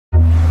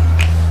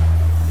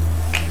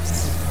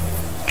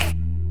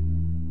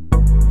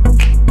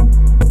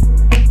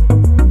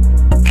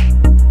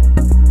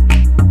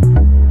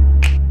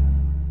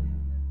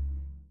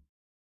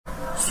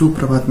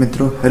सुप्रभात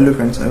मित्रों, hello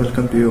friends,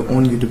 welcome to your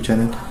own YouTube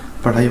channel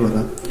पढ़ाई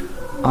वाला।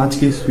 आज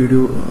के इस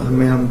वीडियो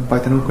में हम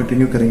पाइथन को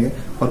कंटिन्यू करेंगे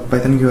और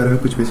पाइथन के बारे में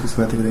कुछ बेसिक्स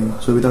बातें करेंगे।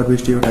 So without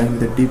wasting your time,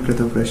 with a deep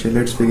breath of fresh air,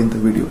 let's begin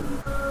the video.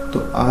 तो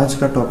आज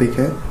का टॉपिक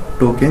है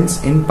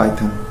tokens in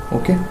Python.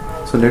 Okay,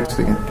 so let's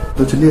begin.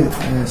 तो चलिए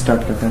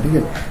स्टार्ट करते हैं। ठीक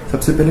है,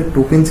 सबसे पहले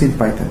टोकन्स इन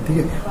पाइथन। ठीक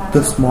है,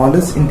 the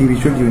smallest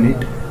individual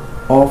unit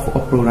of a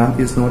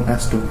programme is known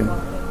as token.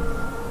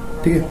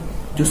 ठीक है,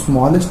 जो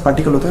स्मॉलेस्ट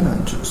पार्टिकल होता है ना,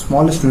 जो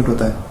स्मॉलेस्ट यूनिट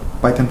होता है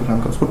पाइथन प्रोग्राम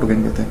का, उसको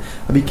टोकन कहते हैं।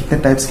 अभी कितने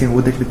टाइप्स के हैं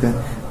वो देख लेते हैं।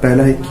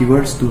 पहला है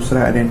कीवर्ड्स,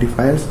 दूसरा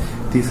आइडेंटिफायर्स,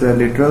 तीसरा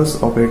लिटरल्स,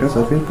 ऑपरेटर्स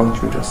और फिर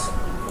पंक्चुएटर्स।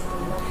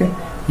 ठीक है,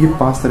 ये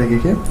पांच तरीके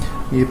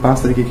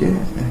के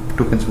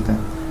टोकन्स होते हैं।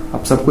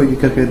 अब सबको एक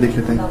एक करके देख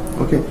लेते हैं।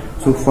 ओके,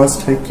 सो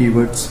फर्स्ट है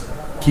कीवर्ड्स।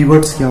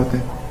 कीवर्ड्स क्या होते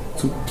हैं?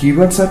 सो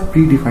keywords are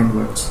pre defined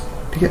words.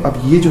 ठीक है,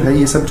 अब ये जो है,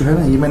 ये सब जो है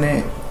ना, ये मैंने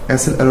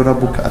एसएल अरोरा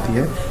बुक आती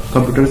है,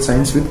 कंप्यूटर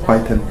साइंस विद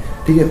पाइथन।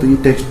 ठीक है, तो ये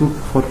टेक्स्ट बुक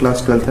फॉर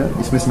क्लास 12 है,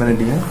 इसमें से मैंने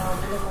लिया है।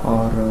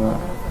 और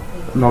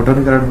लॉकडाउन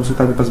के कारण हो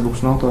सकता है आपके पास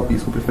बुक्स ना हो, तो आप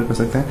इसको प्रेफर कर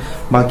सकते हैं।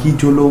 बाकी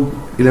जो लोग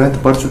 11th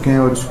पढ़ चुके हैं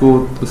और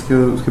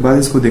उसके बाद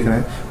इसको देख रहे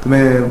हैं, तो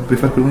मैं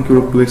प्रेफर करूँगा कि वो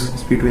लोग 2x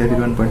स्पीड पे या फिर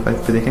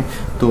 1.5 पे देखें,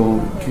 तो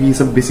क्योंकि ये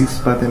सब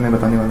बेसिक्स बातें मैं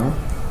बताने वाला हूँ।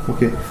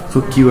 ओके,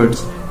 सो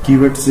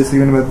कीवर्ड्स जैसे कि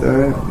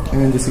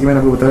मैंने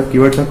आपको बताया,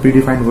 keywords are pre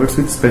defined words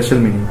with special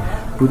meaning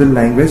to the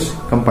language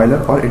compiler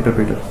और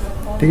इंटरप्रेटर।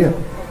 ठीक है,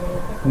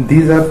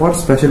 these are for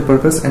special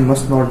purpose and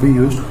must not be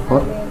used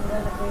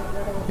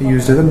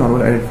as a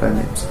normal identifier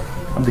names.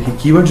 अब देखिए,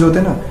 कीवर्ड जो होते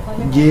हैं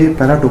ना, ये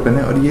पहला टोकन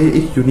है और ये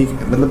एक यूनिक,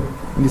 मतलब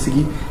जैसे कि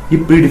ये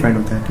प्री डिफाइंड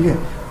होता है। ठीक है,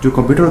 जो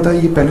कंप्यूटर होता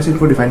है ये पहले से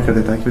इनको डिफाइन कर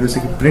देता है कि जैसे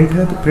कि प्रिंट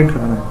है तो प्रिंट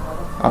करना है,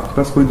 आपके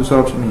पास कोई दूसरा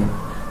ऑप्शन नहीं है।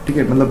 ठीक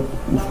है, मतलब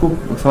उसको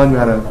समझ में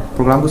आ रहा है,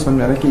 प्रोग्राम को समझ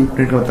में आ रहा है कि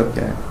प्रिंट का मतलब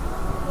क्या है।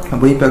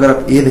 अब वहीं पर अगर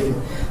आप ए देखें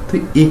तो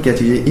ए क्या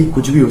चीज़ है, ए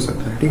कुछ भी हो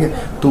सकता है। ठीक है,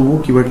 तो वो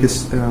कीवर्ड के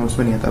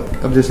उसमें नहीं आता।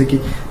 अब जैसे कि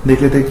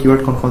देख लेते हैं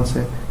कीवर्ड कौन कौन से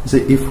हैं। जैसे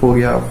इफ हो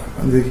गया,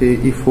 देखिए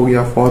इफ हो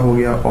गया, फॉर हो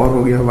गया, और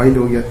हो गया, वाइल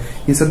हो गया,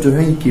 ये सब जो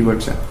है ये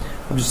कीवर्ड्स हैं।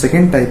 अब जो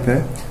सेकंड टाइप है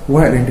वो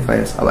है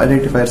आइडेंटिफायर्स। अब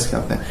आइडेंटिफायर्स क्या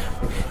होते हैं?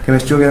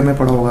 केमिस्ट्री वगैरह में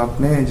पढ़ा होगा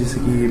आपने, जैसे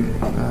कि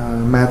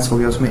मैथ्स हो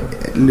गया, उसमें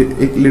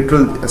एक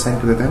लिटरल असाइन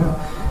कर देते हैं ना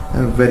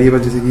वेरिएबल,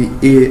 जैसे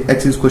कि ए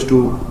x is equal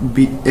to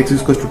be, x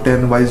is equal to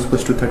 10, Y is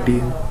equal to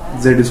 30,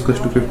 Z is equal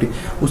to 50।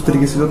 उस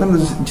तरीके से होता है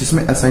ना,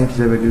 जिसमें असाइन की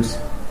जाए वैल्यूज।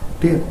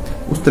 ठीक है,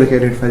 उस तरह के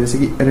आइडेंटिफायर, जैसे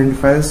कि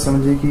आइडेंटिफायर्स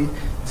समझिए कि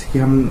जैसे कि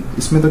हम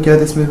इसमें तो क्या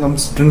है, इसमें हम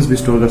स्ट्रिंग्स भी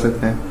स्टोर कर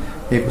सकते हैं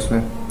एक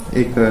उसमें,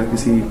 एक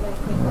किसी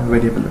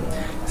वेरिएबल में।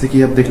 जैसे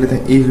कि आप देख लेते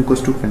हैं ए इज इक्वल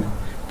टू 10,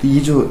 तो ये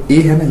जो ए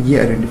है ना, ये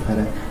आइडेंटिफायर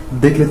है।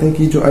 देख लेते हैं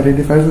कि जो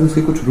आइडेंटिफायर है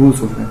उसके कुछ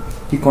रूल्स होते हैं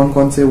कि कौन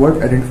कौन से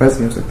वर्ड आइडेंटिफायर्स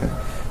नहीं हो सकते हैं।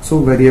 So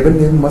variable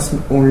name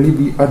must only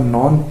be a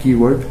non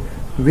keyword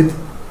with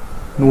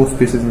no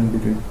spaces in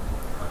between.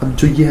 अब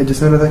जो ये है,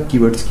 जिसमें मैंने बताया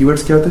कीवर्ड्स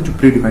क्या होता है, जो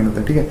प्री डिफाइंड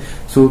होता है। ठीक है,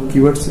 सो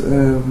कीवर्ड्स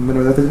मैंने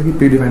बताया था कि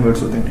प्री डिफाइंड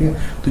वर्ड्स होते हैं। ठीक है,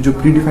 तो जो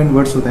प्री डिफाइंड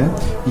वर्ड्स होते हैं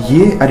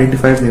ये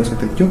आइडेंटिफायर्स नहीं हो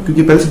सकते। क्यों?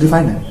 क्योंकि पहले से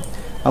डिफाइंड है,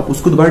 आप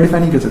उसको दोबारा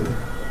डिफाइन नहीं कर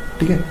सकते।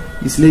 ठीक है,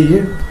 इसलिए ये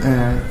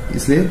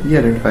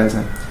आइडेंटिफायर्स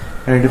हैं।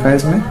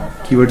 आइडेंटिफायर्स में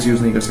कीवर्ड्स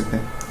यूज नहीं कर सकते।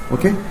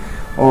 ओके,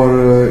 और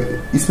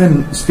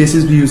इसमें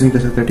स्पेसेस भी यूज नहीं कर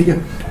सकते। ठीक है,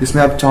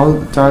 इसमें आप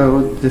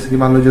चाहो जैसे कि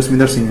मान लो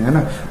जसविंदर सिंह है ना,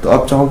 तो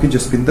आप चाहो कि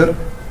Jaswinder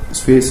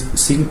space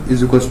Singh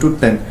is equal to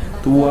 10,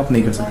 तो वो आप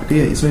नहीं कर सकते। ठीक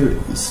है, इसमें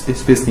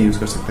स्पेस नहीं यूज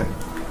कर सकते।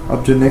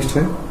 अब जो नेक्स्ट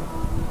है,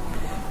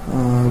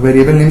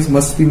 variable names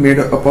must be made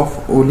up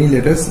of only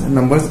letters,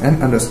 numbers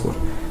and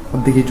underscore.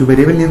 अब देखिए, जो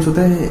वेरिएबल नेम्स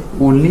होता है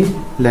ओनली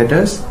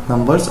लेटर्स,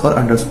 नंबर्स और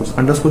अंडरस्कोर।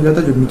 अंडरस्कोर क्या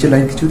होता है, जो नीचे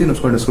लाइन खींची होती है ना,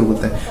 उसको अंडरस्कोर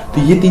बोलते हैं।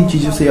 तो ये तीन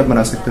चीजों से आप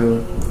बना सकते हो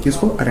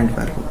किसको,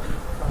 आइडेंटिफायर को,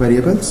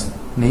 वेरिएबल्स,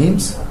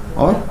 नेम्स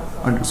और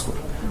अंडरस्कोर।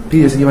 ठीक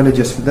है, जैसे कि मान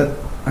लीजिए जसविंदर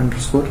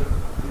अंडरस्कोर,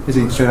 जैसे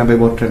इंस्टाग्राम पे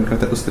बहुत ट्रेंड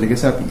करता है, उस तरीके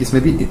से आप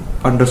इसमें भी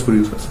अंडरस्कोर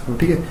यूज कर सकते हो।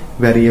 ठीक है,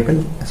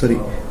 वेरिएबल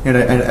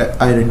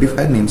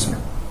आइडेंटिफायर नेम्स में।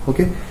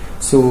 ओके,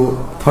 सो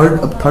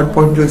थर्ड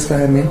पॉइंट जो इसका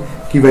है मेन,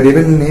 कि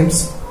variable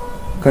names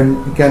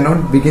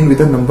cannot begin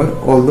with a number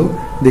although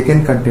they can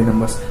contain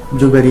numbers।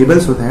 जो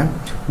वेरिएबल्स होते हैं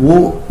वो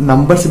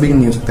नंबर से बिगिन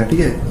नहीं हो सकता। ठीक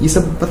है, ये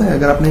सब पता है,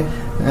 अगर आपने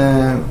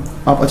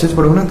आप अच्छे से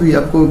पढ़ोगे ना, तो ये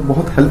आपको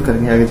बहुत हेल्प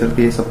करेंगे आगे चल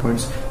के ये सब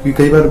पॉइंट्स, क्योंकि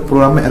कई बार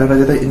प्रोग्राम में एरर आ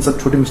जाता है इन सब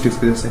छोटे मिस्टेक्स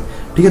की वजह से।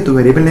 ठीक है, तो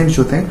वेरिएबल नेम्स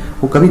होते हैं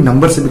वो कभी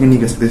नंबर से बिगिन नहीं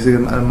कर सकते। जैसे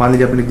मान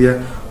लीजिए आपने लिख दिया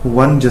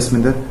 1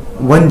 जसविंदर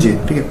 1J।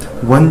 ठीक है,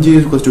 1J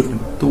इज इक्वल टू 10,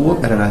 तो वो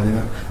एरर आ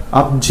जाएगा।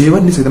 आप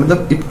J1 लिख सकते,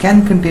 मतलब इट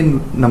कैन कंटेन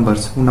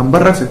नंबर्स, वो नंबर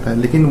रख सकता है,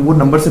 लेकिन वो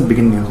नंबर से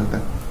बिगिन नहीं हो सकता।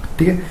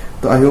 ठीक है,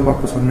 तो आई होप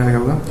आपको समझ में आया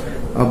होगा।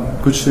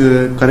 अब कुछ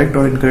करेक्ट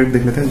और इनकरेक्ट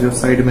देख लेते हैं। जो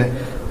साइड में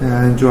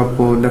जो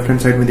आपको लेफ्ट हैंड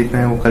साइड में दिख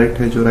रहा है वो करेक्ट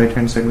है, जो राइट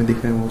हैंड साइड में दिख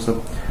रहे हैं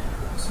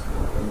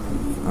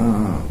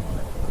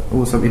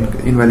वो सब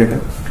इनवैलिड है।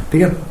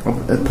 ठीक है,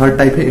 अब थर्ड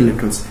टाइप है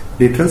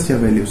लिटरल्स या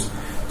values.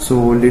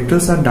 So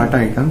literals are data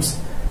items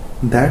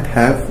that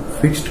have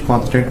fixed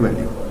constant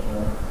value,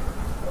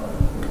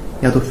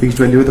 या तो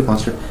फिक्स्ड वैल्यू है तो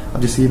कांस्टेंट।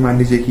 अब जैसे मान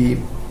लीजिए कि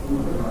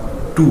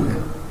 2 है,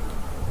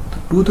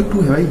 टू तो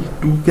 2 है भाई,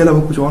 2 के अलावा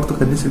कुछ और तो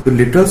करने से। तो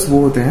लिटरल्स वो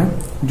होते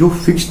हैं जो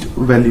फिक्स्ड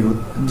वैल्यू,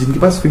 जिनके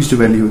पास फिक्स्ड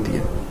वैल्यू होती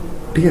है।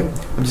 ठीक है,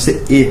 अब जैसे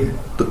ए है,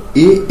 तो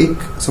ए एक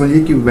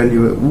समझिए कि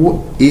वैल्यू है,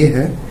 वो ए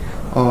है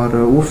और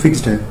वो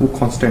फिक्स्ड है, वो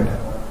कांस्टेंट है,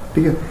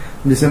 ठीक है।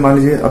 जैसे मान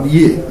लीजिए अब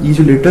ये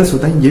जो लेटर्स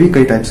होते हैं ये भी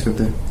कई टाइप्स के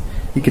होते हैं।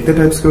 ये कितने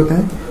टाइप्स के होते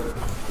हैं,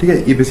 ठीक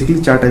है, ये बेसिकली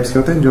 4 टाइप्स के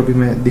होते हैं जो अभी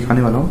मैं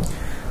दिखाने वाला हूँ।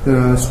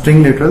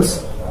 स्ट्रिंग लेटर्स,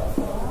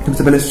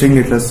 सबसे पहले string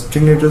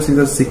letters is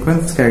a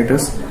sequence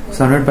characters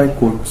surrounded by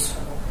codes.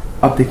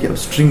 अब देखिए अब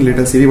स्ट्रिंग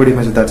लेटर्स ये भी बड़ी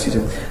मजेदार चीज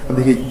है। अब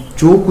देखिए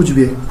जो कुछ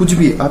भी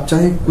आप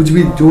चाहे कुछ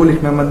भी जो भी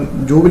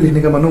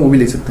लिखने का मन हो वो भी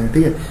लिख सकते हैं,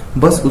 ठीक है।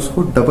 बस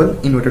उसको डबल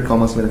इन्वर्टेड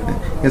कॉमर्स में रखना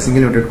है या सिंगल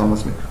इन्वर्टेड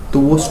कॉमर्स में, तो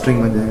वो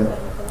स्ट्रिंग बन जाएगा।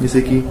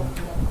 जैसे कि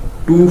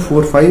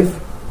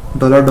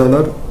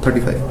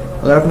 $245.35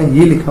 अगर आपने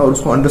ये लिखा और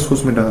उसको अंडरस्कोर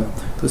में डाला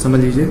तो समझ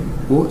लीजिए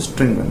वो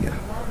स्ट्रिंग बन गया,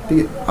 ठीक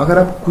है। अगर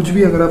आप कुछ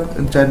भी, अगर आप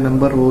चाहे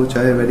नंबर हो,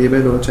 चाहे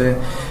वेरिएबल हो, चाहे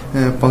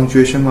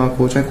पंक्चुएशन मार्क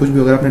हो, चाहे कुछ भी,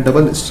 अगर आपने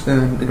डबल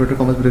इन्वर्टेड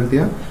कॉमर्स में रख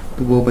दिया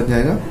तो वो बन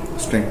जाएगा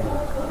स्ट्रिंग,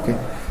 ओके।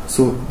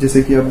 सो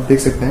जैसे कि आप देख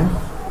सकते हैं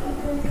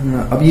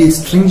अब ये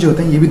स्ट्रिंग जो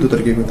होते हैं ये भी 2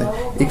 तरीके के होते हैं,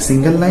 एक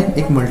सिंगल लाइन,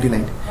 एक मल्टी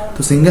लाइन।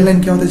 तो सिंगल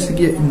लाइन क्या होता है, जैसे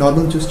कि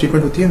नॉर्मल जो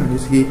स्टेटमेंट होती है ना,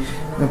 जैसे कि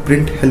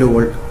प्रिंट हेलो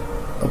वर्ल्ड।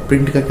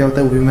 प्रिंट का क्या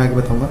होता है वो भी मैं आगे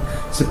बताऊंगा।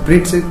 जैसे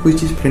प्रिंट से कोई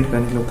चीज प्रिंट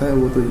करने के लिए होता है,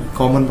 वो तो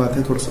कॉमन बात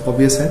है, थोड़ा सा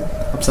ऑब्वियस है,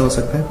 आप समझ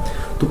सकते हैं।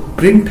 तो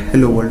प्रिंट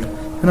हेलो वर्ल्ड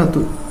है ना,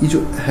 तो ये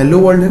जो हेलो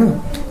वर्ल्ड है ना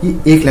ये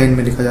एक लाइन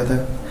में लिखा जाता है।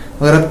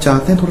 अगर आप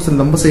चाहते हैं थोड़ा सा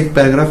लंबा सा एक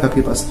पैराग्राफ है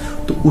आपके पास,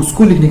 तो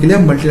उसको लिखने के लिए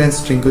आप मल्टी लाइन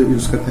स्ट्रिंग को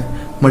यूज करते हैं।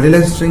 मल्टी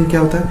लाइन स्ट्रिंग क्या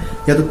होता है,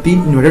 या तो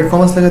 3 इन्वर्टेड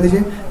कॉमर्स लगा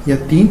दीजिए या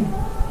 3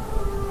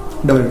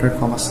 डबल इन्वर्टेड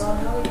कॉमर्स,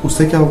 तो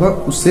उससे क्या होगा,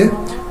 उससे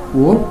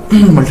वो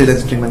मल्टी लाइन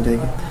स्ट्रिंग बन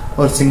जाएगी।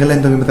 और सिंगल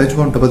लाइन तो मैं बता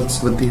चुका हूँ डबल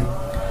बनती है,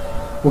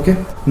 ओके।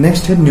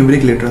 नेक्स्ट है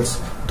न्यूमेरिक लेटर्स।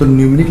 तो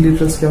न्यूमेरिक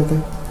लेटर्स क्या होता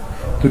है,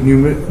 तो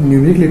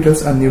numeric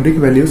letters are numeric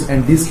values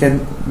and this can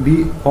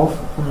be of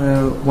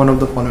one of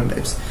the following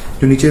types.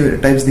 जो नीचे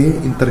टाइप्स दिए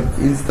इन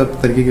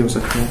तरीके के हो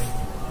सकते हैं,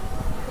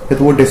 या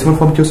तो वो डेसिमल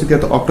फॉर्म की हो सकती है,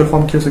 तो ऑक्टल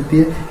फॉर्म की हो सकती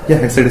है, या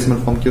हेक्साडेसिमल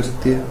फॉर्म की हो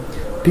सकती है,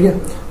 ठीक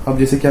है। अब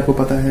जैसे कि आपको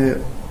पता है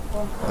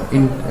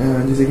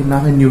जैसे कि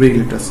नाम है न्यूमेरिक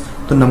लेटर्स,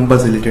 तो नंबर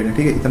से रिलेटेड है,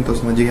 ठीक है, इतना तो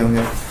समझिए होंगे।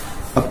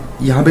 अब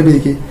यहाँ पे भी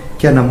देखिए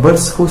क्या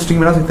नंबर्स को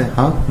स्ट्रिंग बना सकते हैं,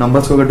 हाँ,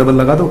 नंबर्स को अगर डबल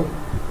लगा दो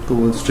तो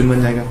वो स्ट्रिंग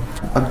बन जाएगा।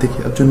 अब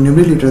देखिए अब जो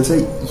न्यूमेरिक लेटर्स है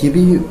ये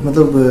भी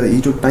मतलब ये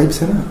जो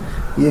टाइप्स है ना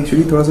ये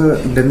एक्चुअली थोड़ा सा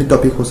लेंथी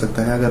टॉपिक हो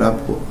सकता है। अगर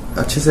आपको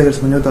अच्छे से अगर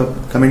समझो तो आप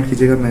कमेंट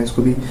कीजिएगा, मैं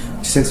इसको भी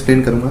अच्छे से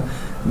एक्सप्लेन करूंगा।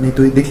 नहीं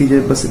तो ये देख लीजिए,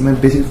 बस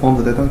मैं बेसिक फॉर्म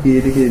बताता हूँ कि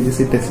ये देखिए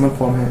जैसे डेसिमल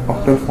फॉर्म है,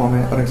 ऑक्टल फॉर्म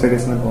है और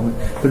हेक्साडेसिमल फॉर्म है।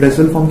 तो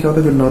डेसिमल फॉर्म क्या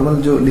होता है, जो नॉर्मल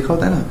जो लिखा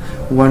होता है ना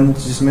 1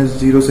 जिसमें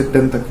 0 से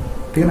 10 तक,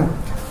 ठीक है ना,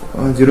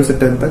 0 से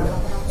 10 तक,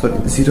 सॉरी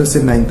 0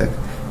 से 9 तक,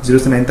 0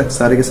 से 9 तक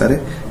सारे के सारे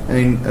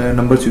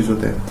नंबर्स यूज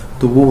होते हैं,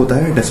 तो वो होता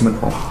है डेसिमल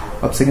फॉर्म।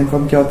 अब सेकंड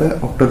फॉर्म क्या होता है,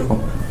 ऑक्टल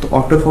फॉर्म। तो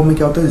ऑक्टल फॉर्म में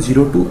क्या होता है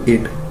 0 to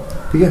 8,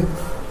 ठीक है,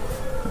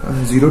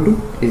 0 to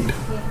 8,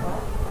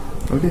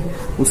 ओके।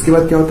 उसके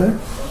बाद क्या होता है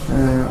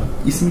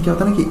इसमें क्या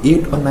होता है ना कि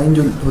 8 और 9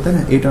 जो होता है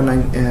ना, 8 और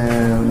 9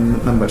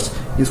 नंबर्स,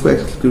 इसको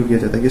एक्सक्लूड किया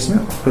जाता है इसमें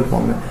ऑक्टल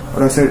फॉर्म में।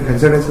 और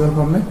हेक्साडेसिमल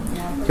फॉर्म में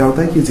क्या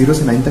होता है कि 0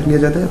 से 9 तक लिया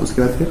जाता है,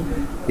 उसके बाद फिर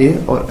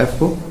A और F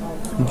को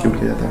इंक्लूड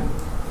किया जाता है,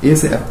 A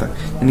से F तक,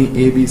 यानी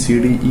A B C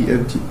D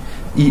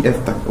E F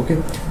तक, ओके।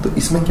 तो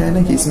इसमें क्या है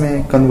ना कि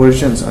इसमें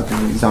कन्वर्जन्स आते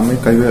हैं एग्जाम में,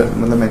 कई बार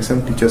मतलब मैक्सिमम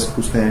टीचर्स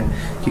पूछते हैं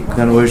कि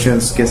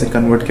कन्वर्जन्स कैसे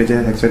कन्वर्ट किया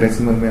जाए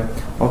हेक्साडेसिमल में,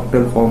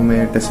 ऑक्टल फॉर्म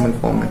में, डेसिमल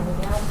फॉर्म में।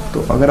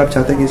 तो अगर आप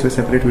चाहते हैं कि इस पर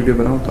सेपरेट वीडियो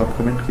बनाऊं तो आप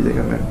कमेंट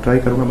कीजिएगा, मैं ट्राई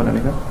करूंगा बनाने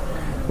का,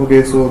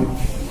 ओके। सो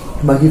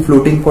बाकी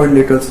फ्लोटिंग पॉइंट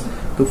लिटरल्स,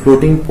 तो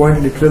फ्लोटिंग पॉइंट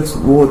लिटरल्स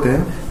वो होते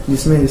हैं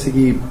जिसमें जैसे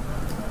कि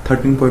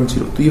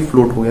 13.0, तो ये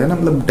फ्लोट हो गया ना,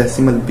 मतलब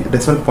डेसिमल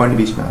पॉइंट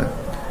बीच में आ रहा है,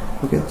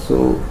 ओके। सो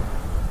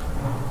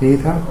यही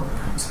था।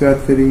 उसके बाद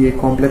फिर ये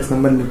कॉम्प्लेक्स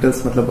नंबर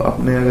लिटरल्स, मतलब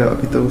अपने अगर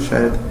अभी तो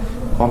शायद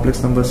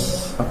कॉम्प्लेक्स नंबर्स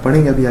आप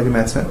पढ़ेंगे अभी आगे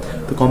मैथ्स में,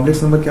 तो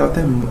कॉम्प्लेक्स नंबर क्या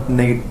होता है,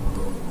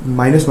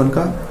 -1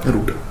 का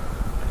रूट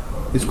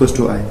इक्वल्स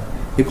टू आई,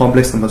 ये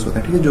कॉम्प्लेक्स नंबर्स होता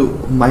है, ठीक है,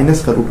 जो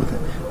माइनस का रूट होता है,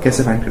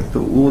 कैसे फाइंड करते, तो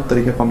वो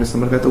तरीका कॉम्प्लेक्स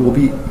नंबर का है, तो वो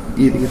भी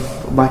ये देखिए।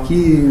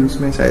 बाकी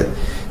उसमें शायद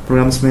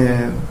प्रोग्राम्स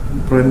में,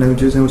 प्रोग्राम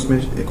लैंग्वेजेस हैं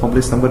उसमें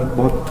कॉम्प्लेक्स नंबर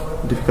बहुत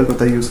डिफिकल्ट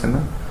होता है यूज़ करना,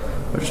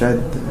 और शायद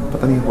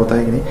पता नहीं होता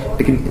है कि नहीं,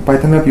 लेकिन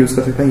पाइथन में आप यूज़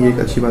कर सकते हैं, ये एक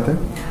अच्छी बात है।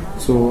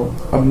 सो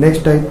अब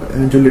नेक्स्ट टाइप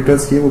जो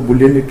लिटरल्स की है वो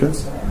बुलियन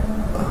लिटरल्स।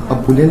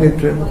 अब Boolean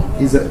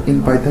literal is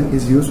in Python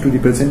is used to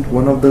represent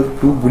one of the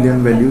 2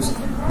 Boolean values,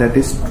 that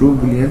is true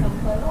Boolean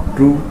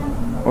true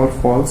और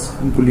false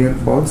boolean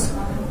false.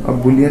 A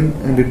boolean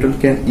literal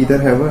can either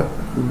have a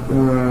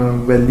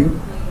value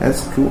as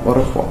true or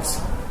a false.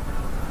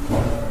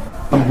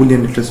 अब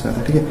boolean literals में आता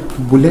है, ठीक है।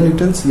 boolean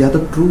literals या तो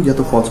true या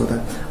तो false होता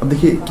है। अब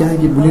देखिए क्या है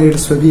कि boolean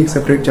literals पर भी एक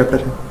सेपरेट चैप्टर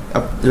है,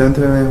 अब 11th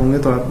में होंगे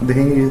तो आप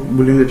देखेंगे कि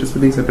boolean literals पर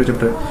भी एक सेपरेट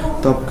चैप्टर है,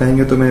 तो आप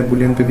कहेंगे तो मैं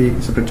boolean पे भी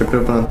एक सेपरेट चैप्टर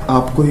पढ़ा।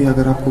 आपको ही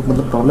अगर आपको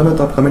मतलब प्रॉब्लम है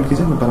तो आप कमेंट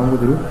कीजिए, मैं पढ़ाऊंगा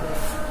जरूर।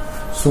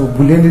 सो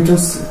boolean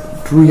literals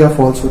ट्रू या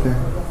false होते हैं,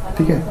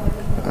 ठीक है।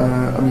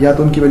 अब या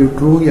तो उनकी वैल्यू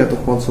ट्रू होगी या तो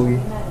फॉल्स होगी।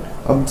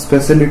 अब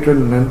स्पेशल लिटरल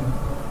नन,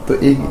 तो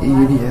एक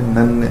ये भी है,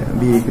 नन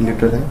भी एक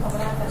लिटरल है।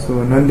 सो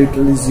none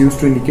literal is used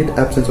to indicate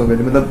absence of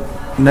value, मतलब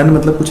नन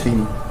मतलब कुछ है ही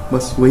नहीं,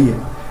 बस वही है,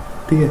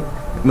 ठीक है।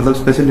 मतलब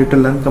स्पेशल लिटरल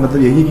नन का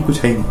मतलब यही है कि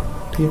कुछ है ही नहीं,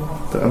 ठीक है।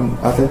 तो हम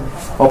आते हैं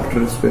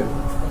ऑपरेटर्स पे।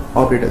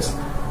 ऑपरेटर्स,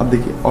 अब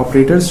देखिए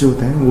ऑपरेटर्स जो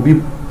होते हैं वो भी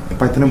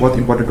पाइथन में बहुत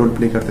इंपॉर्टेंट रोल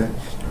प्ले करते हैं,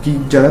 कि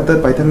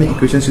ज़्यादातर पाइथन में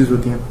इक्वेशंस यूज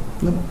होती हैं,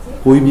 मतलब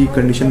कोई भी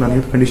कंडीशन बनानी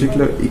है तो कंडीशन के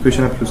लिए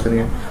इक्वेशन आप यूज़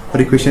करेंगे,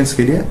 और इक्वेशंस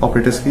के लिए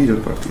ऑपरेटर्स की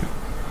जरूरत पड़ती है।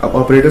 अब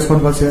ऑपरेटर्स कौन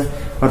कौन से हैं?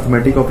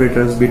 Arithmetic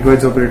operators,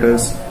 bitwise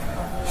operators,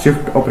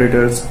 shift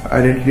operators,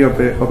 identity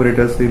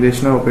operators,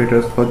 relational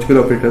operators, logical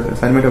operators,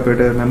 assignment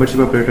operator,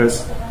 membership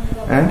operators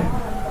and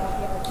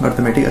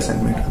arithmetic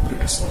assignment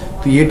operators.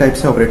 तो ये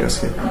टाइप्स हैं ऑपरेटर्स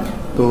के।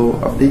 तो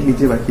अब देख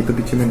लीजिए, बाकी तो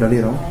पीछे मैं डाल ही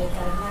रहा हूँ।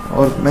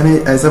 और मैंने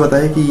ऐसा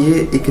बताया कि ये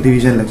एक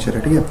रिवीजन लेक्चर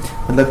है, ठीक है,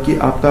 मतलब कि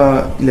आपका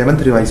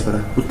 11th रिवाइज हो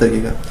रहा है उस तरीके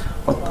का,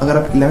 और अगर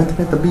आप 11th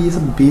में तब भी ये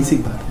सब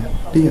बेसिक बात है,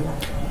 ठीक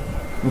है।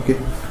 ओके,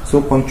 सो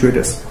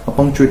पंक्चुएटर्स। अब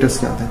पंक्चुएटर्स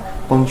क्या होता है?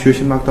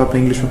 पंक्चुएशन मार्क तो आपने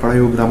इंग्लिश में पढ़ा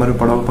हो, ग्रामर में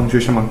पढ़ा हो,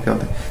 पंक्चुएशन मार्क क्या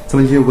होता है,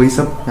 समझिए वही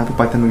सब यहाँ पे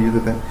पाइथन में यूज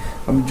होता है।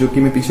 अब जो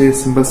कि मैं पीछे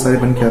सिंबल सारे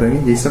बन के आ रहे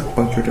हैं, यही सब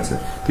पंक्चुएटर्स है।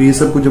 तो ये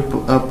सब को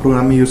जब आप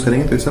प्रोग्राम में यूज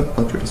करेंगे तो ये सब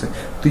पंक्चुएटर्स है।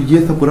 तो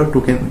ये था पूरा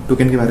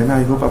टोकन के बारे में।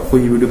 आई होप आपको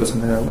ये वीडियो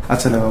पसंद आया होगा,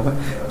 अच्छा लगा होगा।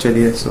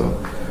 चलिए, सो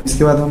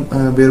इसके बाद हम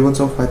bear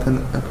bones of Python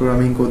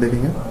programming को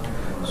देखेंगे।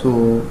 So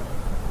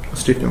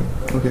stay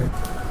tuned. Okay,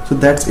 so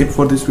that's it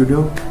for this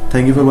video.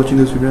 Thank you for watching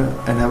this video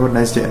and have a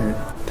nice day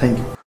ahead. Thank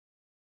you.